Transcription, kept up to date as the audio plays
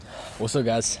What's up,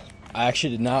 guys? I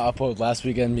actually did not upload last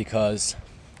weekend because,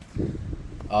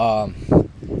 I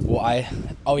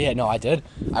did.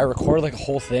 I recorded like a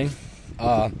whole thing,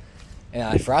 and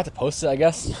I forgot to post it, I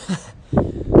guess,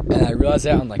 and I realized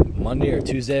that on like Monday or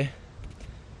Tuesday,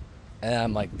 and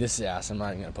I'm like, this is ass, I'm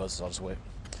not even gonna post it, I'll just wait.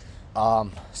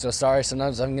 So sorry,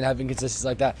 sometimes I'm gonna have inconsistencies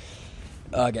like that.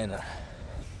 Again,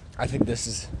 I think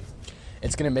it's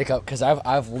gonna make up, because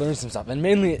I've learned some stuff, and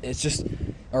mainly it's just,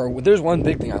 there's one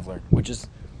big thing I've learned, which is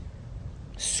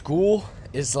school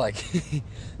is like,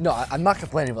 no, I'm not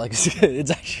complaining, but like,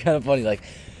 it's actually kind of funny, like,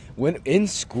 when in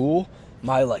school,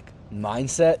 my like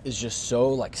mindset is just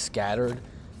so like scattered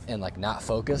and like not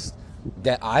focused,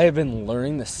 that I have been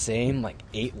learning the same like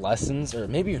 8 lessons, or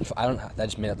maybe even, I don't know, I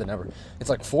just made up the number, it's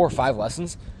like 4 or 5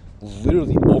 lessons,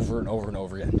 literally over and over and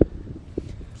over again.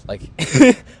 Like,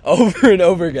 over and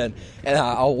over again. And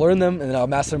I'll learn them, and then I'll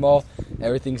master them all.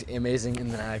 Everything's amazing,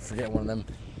 and then I forget one of them.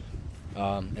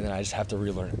 And then I just have to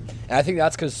relearn it. And I think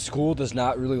that's because school does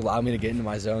not really allow me to get into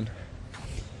my zone.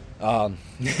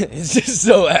 It's just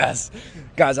so ass.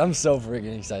 Guys, I'm so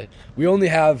freaking excited. We only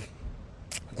have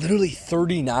literally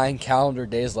 39 calendar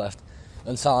days left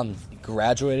until I'm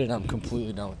graduated and I'm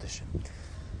completely done with this shit.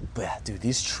 But yeah, dude,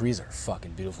 these trees are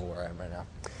fucking beautiful where I am right now.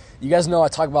 You guys know I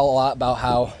talk about a lot about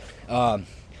how,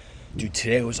 dude,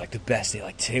 today was like the best day.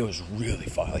 Like, today was really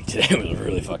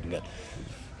fucking good.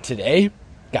 Today,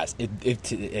 guys,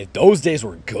 if those days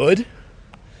were good,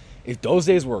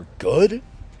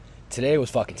 today was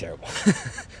fucking terrible.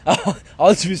 I'll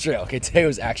just be straight. Okay, today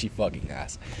was actually fucking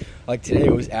ass. Like, today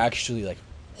was actually like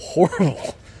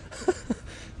horrible.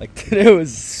 Like, today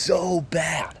was so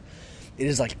bad. It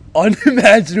is like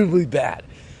unimaginably bad.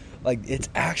 Like, it's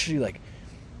actually like,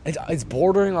 it's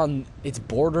bordering on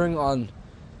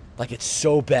like, it's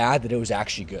so bad that it was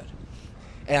actually good.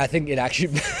 And I think it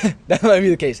actually that might be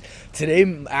the case.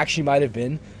 Today actually might have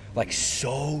been like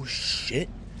so shit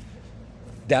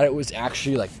that it was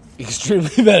actually like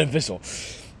extremely beneficial.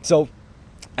 So,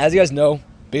 as you guys know,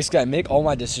 basically I make all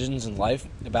my decisions in life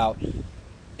about,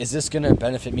 is this going to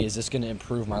benefit me? Is this going to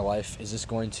improve my life? Is this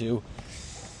going to,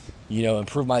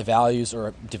 improve my values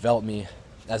or develop me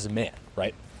as a man,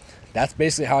 right? That's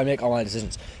basically how I make all my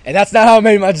decisions. And that's not how I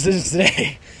made my decisions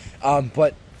today.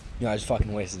 But, I just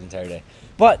fucking wasted the entire day.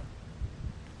 But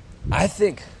I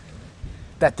think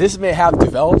that this may have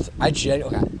developed. I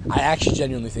actually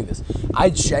genuinely think this. I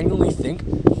genuinely think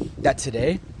that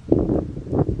today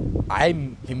I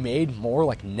made more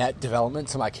like net development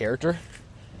to my character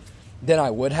than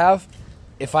I would have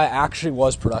if I actually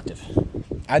was productive.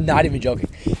 I'm not even joking.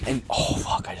 And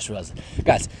I just realized it.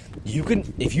 Guys,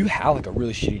 if you have like a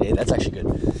really shitty day, that's actually good.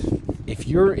 If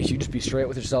you just be straight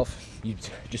with yourself, you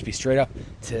just be straight up,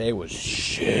 today was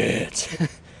shit.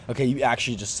 Okay, you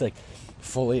actually just like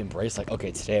fully embrace, like,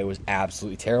 okay, today was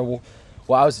absolutely terrible.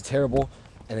 Well, I was terrible,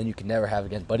 and then you can never have it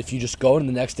again. But if you just go into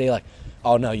the next day like,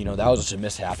 oh no, that was just a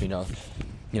mishap,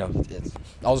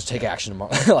 I'll just take action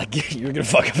tomorrow. Like, you're gonna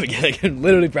fuck up again. I can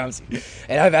literally promise you.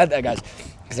 And I've had that, guys,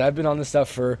 because I've been on this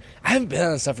stuff I haven't been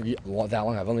on this stuff for that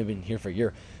long. I've only been here for a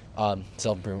year.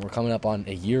 So we're coming up on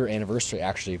a year anniversary,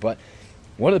 actually. But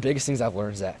one of the biggest things I've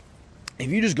learned is that if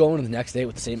you just go into the next day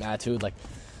with the same attitude, like,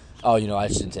 oh, I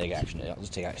just didn't take action today, I'll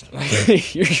just take action.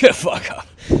 Like, you're gonna fuck up.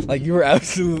 Like, you were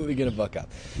absolutely gonna fuck up.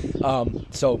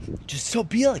 So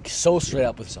be like so straight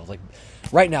up with yourself. Like,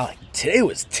 right now, like, today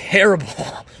was terrible.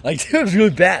 Like, today was really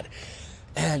bad.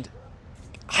 And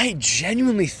I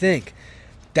genuinely think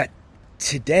that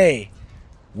today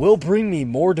will bring me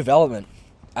more development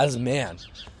as a man,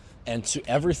 and to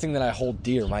everything that I hold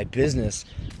dear, my business,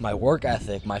 my work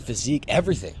ethic, my physique,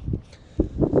 everything,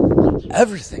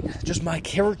 just my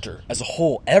character as a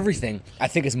whole, everything, I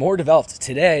think is more developed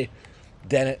today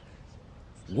than it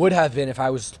would have been if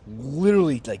I was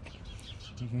literally like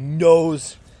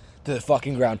nose to the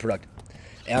fucking ground productive.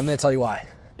 And I'm going to tell you why.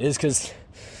 It is because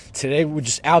today we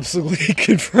just absolutely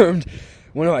confirmed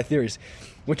one of my theories,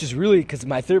 which is really, because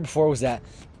my theory before was that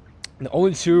the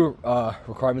only 2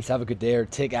 requirements to have a good day are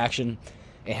take action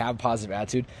and have a positive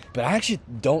attitude. But I actually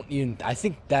I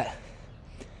think that,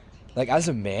 like, as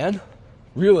a man,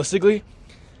 realistically,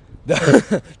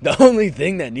 the only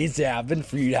thing that needs to happen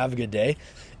for you to have a good day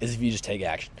is if you just take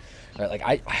action. Right? Like,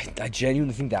 I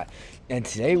genuinely think that. And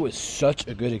today was such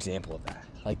a good example of that.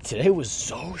 Like, today was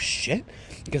so shit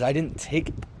because I didn't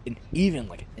take an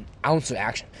ounce of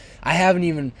action. I haven't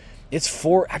even,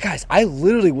 guys, I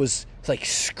literally was like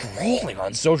scrolling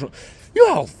on social. You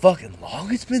know how fucking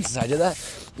long it's been since I did that?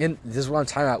 And this is what I'm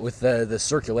talking about with the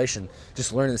circulation,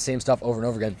 just learning the same stuff over and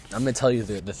over again. I'm going to tell you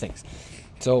the things.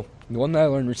 So the one that I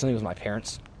learned recently was my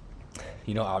parents.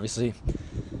 Obviously,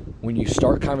 when you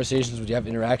start conversations, when you have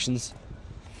interactions,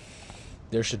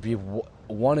 there should be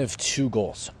one of two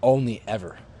goals only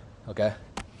ever, okay?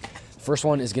 First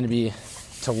one is going to be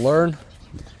to learn.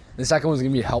 The second one is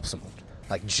going to be to help someone,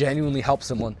 like genuinely help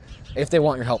someone if they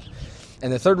want your help.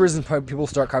 And the third reason people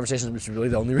start conversations, which is really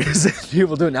the only reason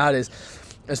people do it nowadays,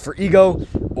 is for ego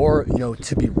or,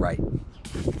 to be right.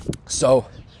 So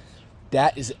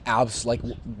that is this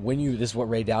is what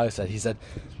Ray Dalio said. He said,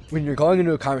 when you're going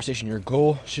into a conversation, your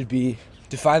goal should be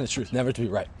to find the truth, never to be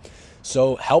right.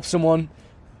 So help someone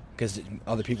because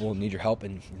other people will need your help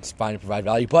and it's fine to provide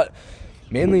value. But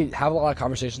mainly have a lot of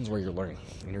conversations where you're learning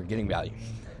and you're getting value.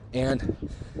 And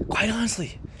quite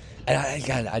honestly, and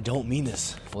I don't mean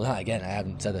this. Well, not again. I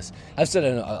haven't said this. I've said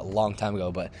it a long time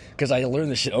ago, but because I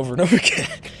learned this shit over and over again.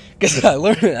 Because I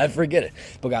learned it, I forget it.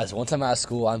 But guys, once I'm out of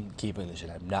school, I'm keeping this shit.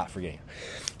 I'm not forgetting it.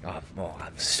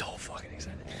 I'm so fucking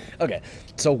excited. Okay,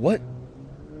 so what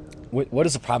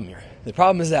is the problem here? The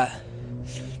problem is that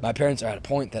my parents are at a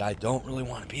point that I don't really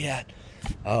want to be at.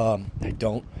 I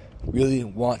don't really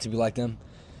want to be like them.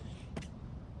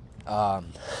 I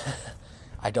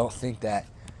don't think that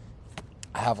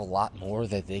I have a lot more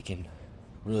that they can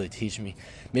really teach me.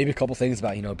 Maybe a couple things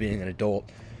about, being an adult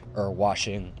or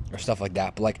washing or stuff like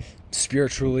that. But like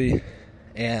spiritually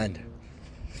and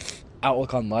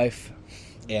outlook on life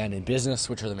and in business,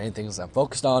 which are the main things I'm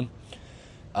focused on,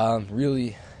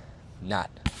 really not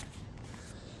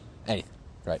anything,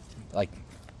 right? Like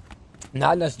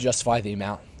not enough to justify the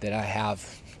amount that I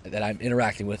have, that I'm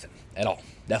interacting with at all.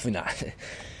 Definitely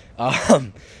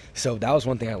not. So that was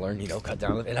one thing I learned, cut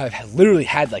down. And I've literally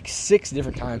had like 6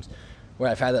 different times where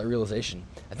I've had that realization.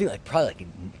 I think probably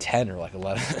 10 or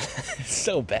 11. It's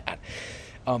so bad.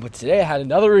 But today I had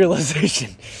another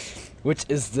realization, which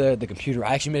is the computer.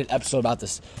 I actually made an episode about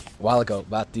this a while ago,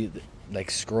 about the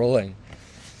scrolling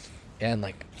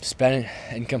and spending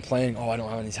and complaining, I don't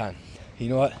have any time. You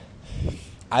know what?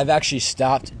 I've actually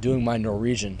stopped doing my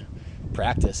Norwegian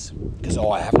practice because,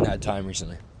 I haven't had time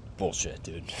recently. Bullshit,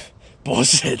 dude.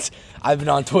 Bullshit. I've been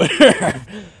on Twitter.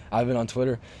 I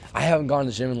haven't gone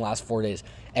to the gym in the last 4 days.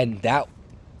 And that,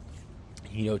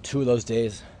 2 of those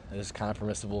days, it was kind of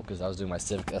permissible because I was doing my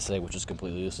civic essay, which was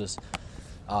completely useless.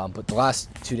 But the last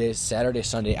 2 days, Saturday,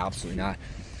 Sunday, absolutely not.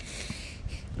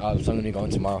 So I'm going to be going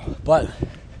tomorrow. But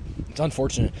it's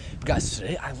unfortunate. But guys,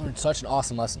 today I learned such an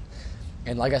awesome lesson.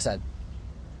 And like I said,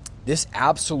 this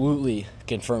absolutely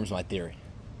confirms my theory.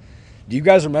 Do you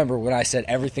guys remember when I said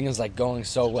everything is going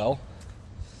so well?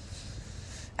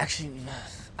 Actually,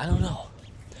 I don't know.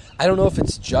 I don't know if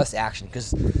it's just action,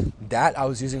 because that I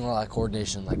was using a lot of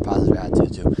coordination, positive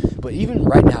attitude too. But even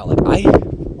right now,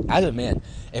 as a man,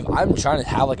 if I'm trying to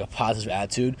have a positive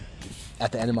attitude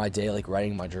at the end of my day,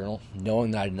 writing my journal,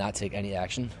 knowing that I did not take any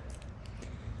action,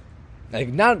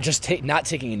 not just not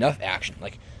taking enough action,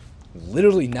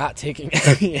 literally not taking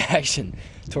any action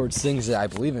towards things that I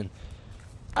believe in,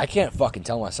 I can't fucking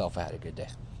tell myself I had a good day.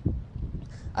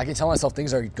 I can tell myself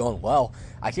things are going well.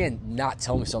 I cannot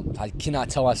tell myself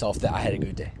that I had a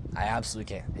good day. I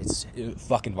absolutely can't. It's a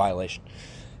fucking violation.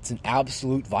 It's an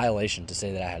absolute violation to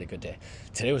say that I had a good day.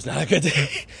 Today was not a good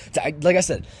day. Like I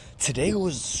said, today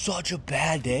was such a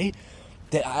bad day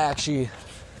that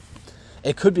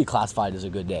it could be classified as a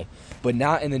good day, but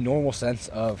not in the normal sense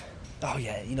of,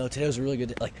 today was a really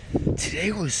good day.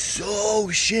 Today was so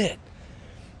shit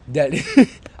that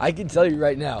I can tell you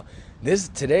right now,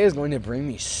 today is going to bring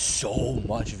me so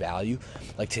much value.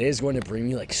 Today is going to bring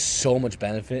me so much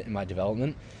benefit in my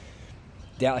development.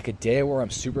 That a day where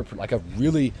I'm super,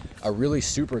 a really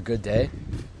super good day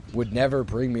would never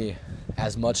bring me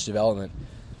as much development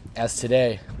as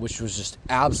today, which was just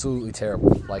absolutely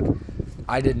terrible.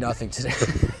 I did nothing today.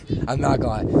 I'm not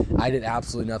gonna lie. I did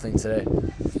absolutely nothing today.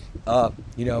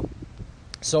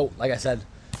 So like I said,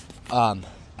 I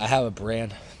have a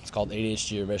brand. It's called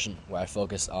ADHD Remission, where I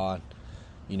focus on,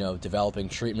 developing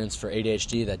treatments for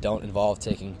ADHD that don't involve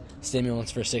taking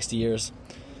stimulants for 60 years.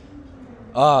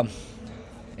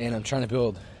 And I'm trying to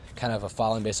build kind of a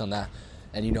following based on that.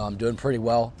 And, I'm doing pretty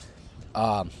well.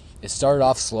 It started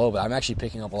off slow, but I'm actually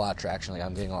picking up a lot of traction.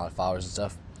 I'm getting a lot of followers and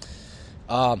stuff.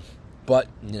 But,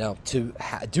 to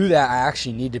do that, I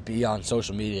actually need to be on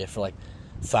social media for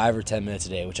 5 or 10 minutes a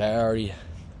day, which I already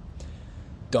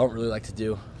don't really like to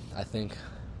do. I think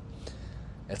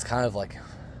it's kind of I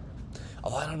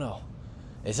don't know.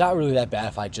 It's not really that bad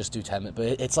if I just do 10 minutes,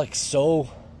 but it's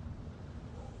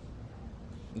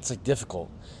difficult.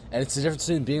 And it's the difference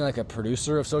between being a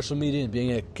producer of social media and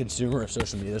being a consumer of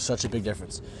social media. There's such a big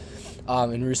difference.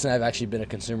 And recently I've actually been a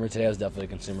consumer. Today I was definitely a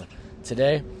consumer.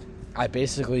 Today I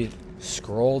basically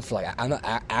scrolled for I'm not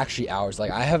actually hours.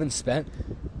 I haven't spent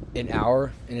an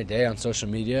hour in a day on social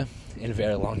media in a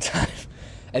very long time.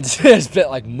 And today I spent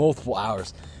like multiple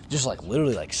hours just like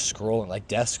literally like scrolling, like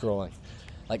death scrolling,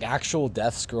 like actual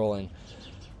death scrolling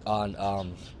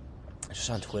on just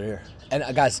on Twitter. And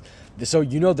guys, so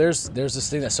there's this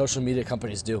thing that social media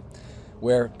companies do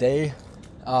where they'll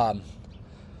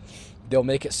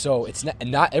make it so it's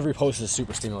not every post is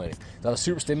super stimulating. They'll have a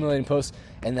super stimulating post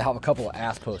and they'll have a couple of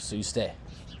ass posts so you stay.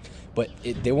 But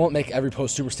they won't make every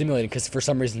post super stimulating because for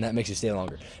some reason that makes you stay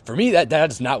longer. For me, that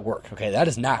does not work, okay? That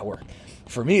does not work.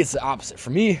 For me, it's the opposite. For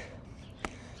me,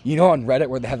 on Reddit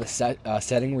where they have the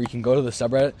setting where you can go to the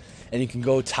subreddit and you can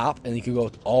go top and you can go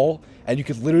all and you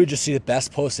could literally just see the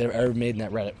best posts they've ever made in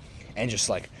that Reddit and just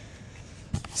like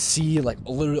see like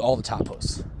literally all the top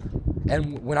posts.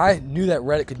 And when I knew that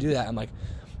Reddit could do that, I'm like,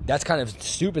 that's kind of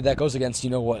stupid. That goes against,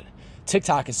 what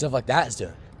TikTok and stuff like that is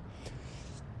doing.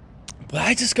 But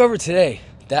I discovered today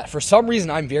that for some reason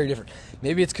I'm very different.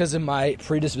 Maybe it's because of my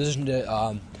predisposition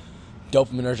to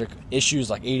dopaminergic issues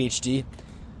like ADHD.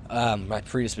 My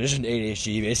predisposition to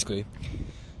ADHD, basically.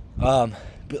 But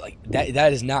like that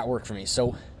does not work for me.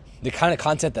 So the kind of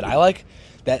content that I like,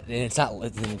 and it's not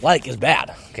like is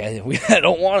bad. Okay, I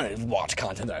don't want to watch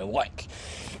content that I like.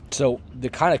 So the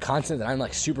kind of content that I'm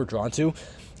like super drawn to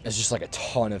is just like a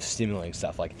ton of stimulating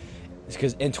stuff. Like,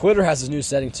 because and Twitter has this new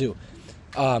setting too,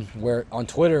 where on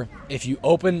Twitter, if you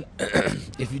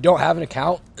don't have an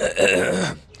account,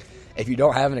 if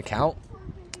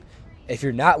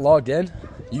you're not logged in,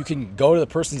 you can go to the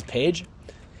person's page,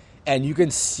 and you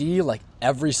can see like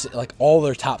all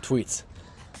their top tweets.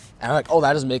 And I'm like, oh,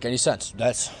 that doesn't make any sense.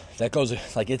 That goes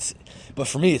like but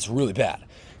for me, it's really bad.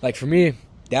 Like for me,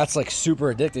 that's like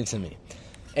super addicting to me.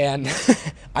 And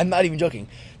I'm not even joking.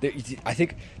 I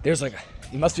think there's like,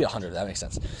 it must be 100. That makes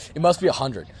sense. It must be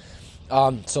 100.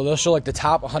 So they'll show like the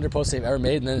top 100 posts they've ever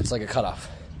made, and then it's like a cutoff.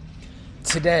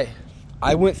 Today,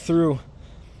 I went through,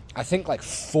 I think like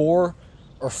 4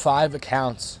 or 5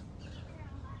 accounts,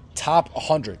 top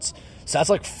 100s. So that's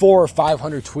like 400 or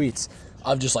 500 tweets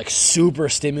of just like super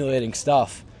stimulating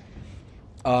stuff.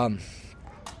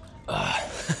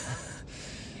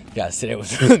 Guys, today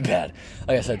was really bad.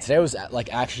 Like I said, today was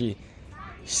like actually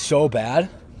so bad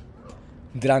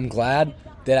that I'm glad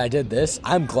that I did this.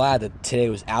 I'm glad that today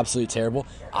was absolutely terrible.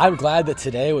 I'm glad that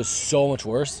today was so much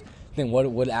worse than what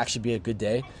would actually be a good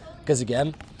day. Because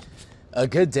again, a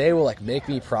good day will like make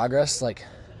me progress. Like,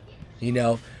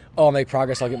 I'll make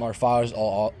progress. I'll get more followers.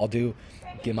 I'll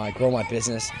grow my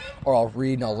business, or I'll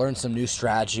read and I'll learn some new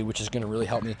strategy, which is going to really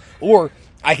help me. Or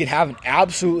I could have an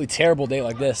absolutely terrible day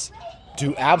like this.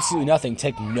 Do absolutely nothing,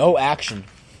 take no action,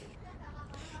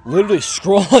 literally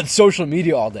scroll on social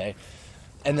media all day,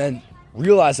 and then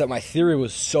realize that my theory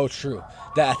was so true.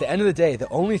 That at the end of the day, the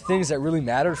only things that really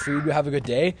matter for you to have a good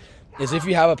day is if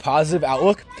you have a positive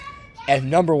outlook,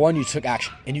 and number one, you took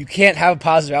action. And you can't have a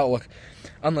positive outlook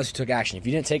unless you took action. If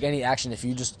you didn't take any action, if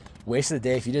you just wasted the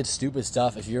day, if you did stupid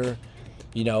stuff, if you're,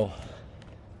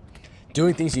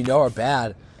 doing things you know are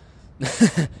bad,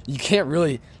 you can't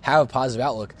really have a positive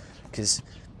outlook. Because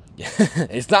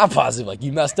it's not positive, like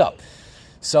you messed up.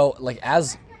 So like I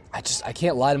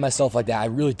can't lie to myself like that. I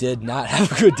really did not have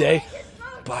a good day,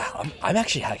 but I'm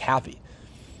actually like happy.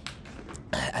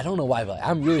 I don't know why, but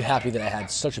I'm really happy that I had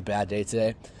such a bad day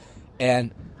today.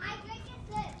 And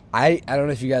I don't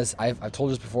know if you guys, I've told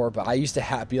you this before, but I used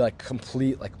to be like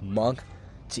complete like monk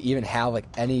to even have like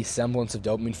any semblance of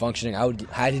dopamine functioning. I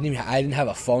didn't have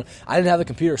a phone. I didn't have a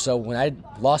computer. So when I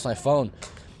lost my phone,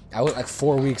 I went like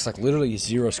 4 weeks, like literally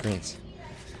 0 screens.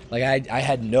 Like I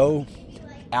had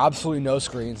absolutely no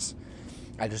screens.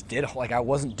 I just I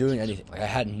wasn't doing anything. Like I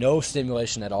had no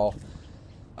stimulation at all.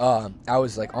 I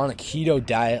was like on a keto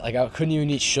diet. Like I couldn't even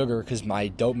eat sugar because my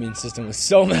dopamine system was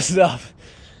so messed up.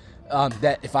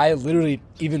 That if I literally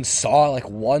even saw like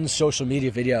one social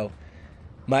media video,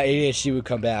 my ADHD would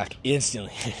come back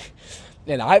instantly.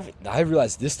 And I've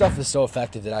realized this stuff is so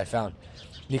effective that I found,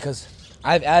 because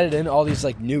I've added in all these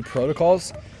like new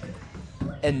protocols,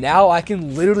 and now I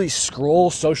can literally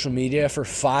scroll social media for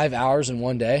 5 hours in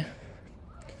one day,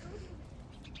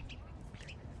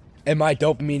 and my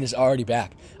dopamine is already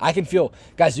back. I can feel,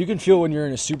 guys, you can feel when you're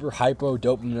in a super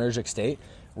hypo-dopaminergic state.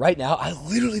 Right now, I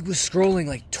literally was scrolling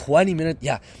like 20 minutes,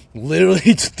 literally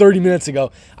 30 minutes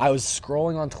ago, I was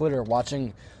scrolling on Twitter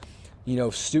watching,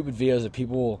 stupid videos of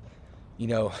people,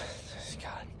 God.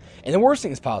 And the worst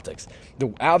thing is politics.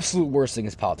 The absolute worst thing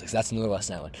is politics. That's another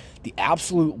lesson I learned. The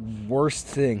absolute worst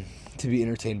thing to be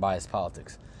entertained by is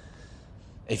politics.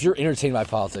 If you're entertained by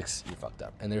politics, you're fucked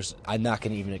up. And I'm not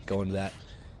going to even go into that.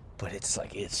 But it's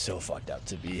so fucked up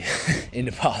to be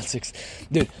into politics.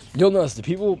 Dude, you'll notice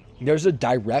there's a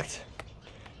direct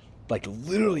like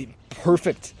literally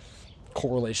perfect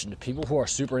correlation to people who are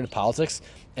super into politics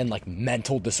and like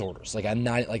mental disorders. Like I'm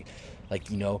not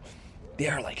they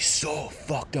are like so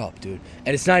fucked up, dude.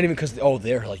 And it's not even because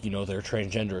they're like they're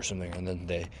transgender or something, and then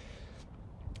they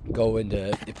go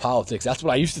into politics. That's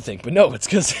what I used to think, but no, it's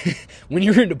because when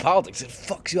you're into politics, it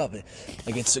fucks you up.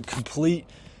 Like it's a complete,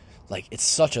 like it's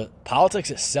such a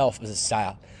politics itself is a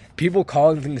psyop. People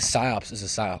calling things psyops is a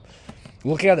psyop.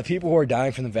 Looking at the people who are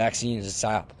dying from the vaccine is a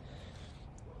psyop.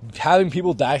 Having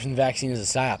people die from the vaccine is a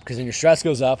psyop because then your stress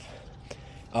goes up,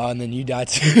 and then you die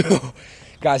too.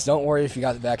 Guys, don't worry if you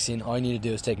got the vaccine. All you need to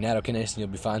do is take nattokinase and you'll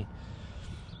be fine.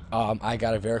 I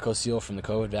got a varicocele from the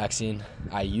COVID vaccine.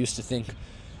 I used to think,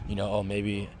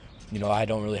 maybe, I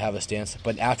don't really have a stance.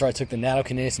 But after I took the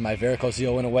nattokinase and my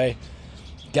varicocele went away,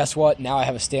 guess what? Now I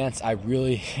have a stance. I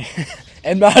really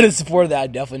am not in support of that.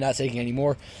 I'm definitely not taking any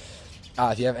more.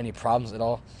 If you have any problems at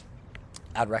all,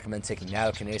 I'd recommend taking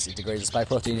nattokinase. It degrades the spike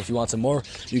protein. If you want some more,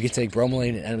 you can take bromelain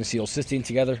and N-acetylcysteine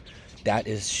together. That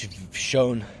is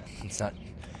shown. It's not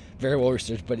very well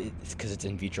researched, but it's because it's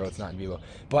in vitro, it's not in vivo.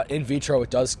 But in vitro,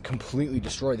 it does completely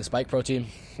destroy the spike protein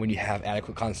when you have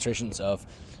adequate concentrations of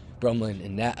bromelain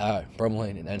and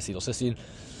N-acetylcysteine.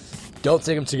 Don't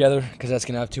take them together because that's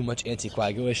going to have too much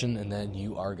anticoagulation, and then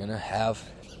you are going to have,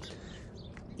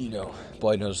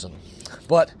 bloody nose or something.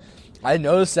 But I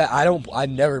noticed that I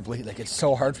never bleed. Like, it's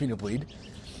so hard for me to bleed.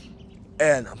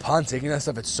 And upon taking that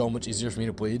stuff, it's so much easier for me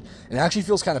to bleed. And it actually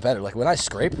feels kind of better. Like, when I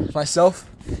scrape myself,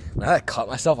 when I cut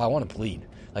myself, I want to bleed.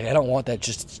 Like, I don't want that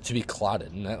just to be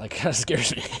clotted. And that, like, kind of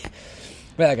scares me.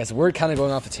 But, like I said, we're kind of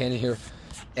going off a tangent here.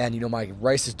 And, my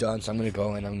rice is done, so I'm going to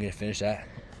go and I'm going to finish that.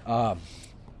 But,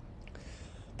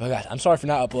 guys, I'm sorry for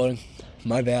not uploading.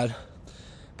 My bad.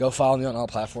 Go follow me on all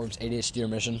platforms. ADHD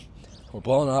Remission. We're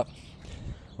blowing up.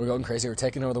 We're going crazy. We're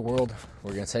taking over the world.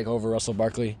 We're going to take over Russell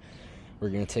Barkley. We're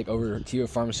going to take over Teva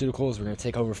Pharmaceuticals. We're going to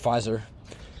take over Pfizer.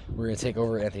 We're going to take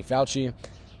over Anthony Fauci.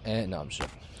 And, no, I'm joking.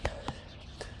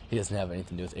 He doesn't have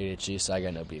anything to do with ADHD, so I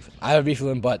got no beef. I have beef with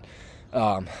him, but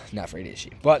not for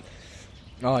ADHD. But,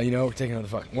 we're taking over the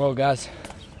fucking world, guys.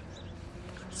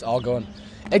 It's all going.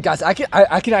 Hey, guys, I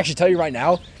can actually tell you right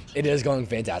now, it is going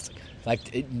fantastic.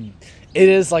 Like, it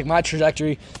is, like, my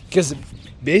trajectory. Because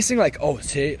basing, like,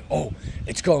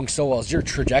 it's going so well. It's your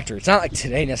trajectory. It's not like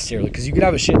today necessarily, because you could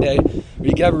have a shit day, or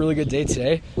you could have a really good day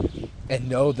today, and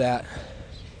know that,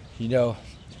 you're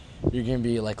going to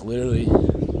be, like, literally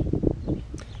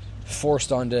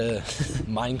forced onto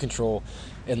mind control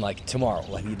in, like, tomorrow.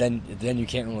 Like, then you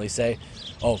can't really say,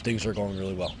 things are going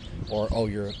really well, or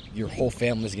your whole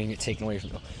family's going to get taken away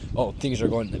from you. Things are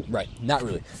going right. Not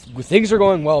really. Things are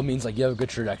going well means, like, you have a good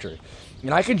trajectory.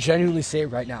 And I can genuinely say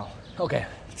right now, okay,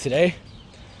 today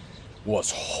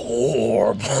was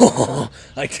horrible.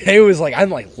 Like, today was, like, I'm,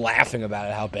 like, laughing about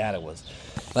it, how bad it was.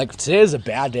 Like, today is a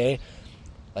bad day,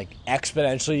 like,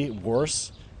 exponentially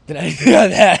worse than anything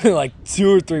I've had in, like, 2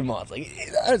 or 3 months. Like,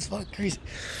 that's fucking crazy.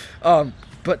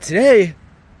 But today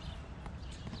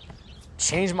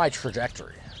changed my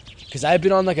trajectory. Because I've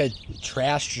been on, like, a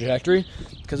trash trajectory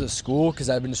because of school, because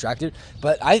I've been distracted.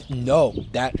 But I know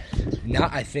that,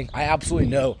 I absolutely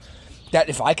know that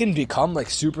if I can become, like,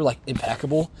 super, like,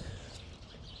 impeccable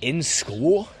in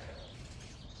school,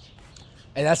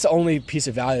 and that's the only piece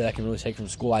of value that I can really take from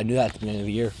school. I knew that at the beginning of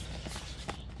the year,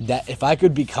 that if I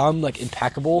could become, like,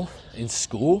 impeccable in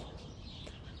school,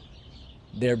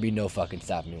 there'd be no fucking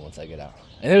stopping me once I get out.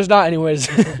 And there's not anyways,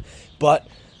 but,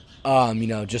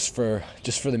 just for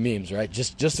the memes, right?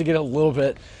 Just to get a little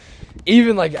bit,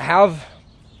 even, like, have,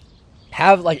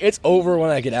 like, it's over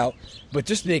when I get out, but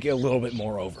just make it a little bit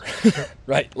more over,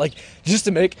 right? Like, just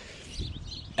to make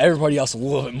everybody else a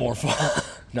little bit more fun.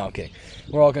 No, I'm kidding.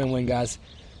 We're all going to win, guys.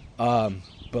 But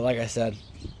like I said,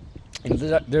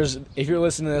 if you're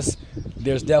listening to this,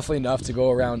 there's definitely enough to go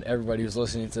around everybody who's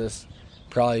listening to this.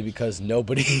 Probably because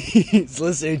nobody is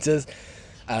listening to this.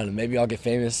 I don't know. Maybe I'll get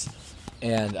famous.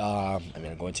 And, I'm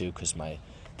going to, because my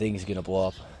thing is going to blow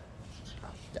up.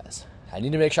 Guys, I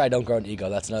need to make sure I don't grow an ego.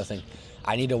 That's another thing.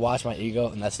 I need to watch my ego,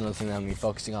 and that's another thing that I'm going to be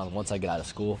focusing on once I get out of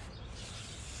school.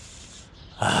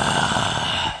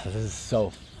 This is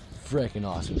so freaking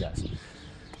awesome, guys.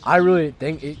 I really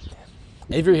think,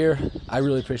 if you're here, I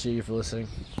really appreciate you for listening.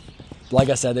 Like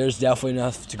I said, there's definitely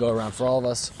enough to go around for all of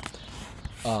us.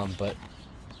 But,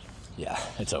 yeah,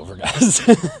 it's over, guys.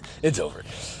 It's over.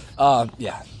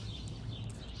 Yeah.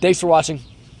 Thanks for watching.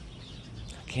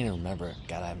 I can't even remember.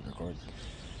 God, I haven't recorded.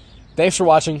 Thanks for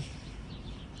watching.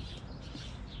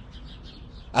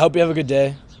 I hope you have a good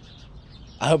day.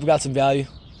 I hope you got some value.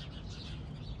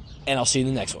 And I'll see you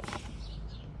in the next one.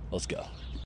 Let's go.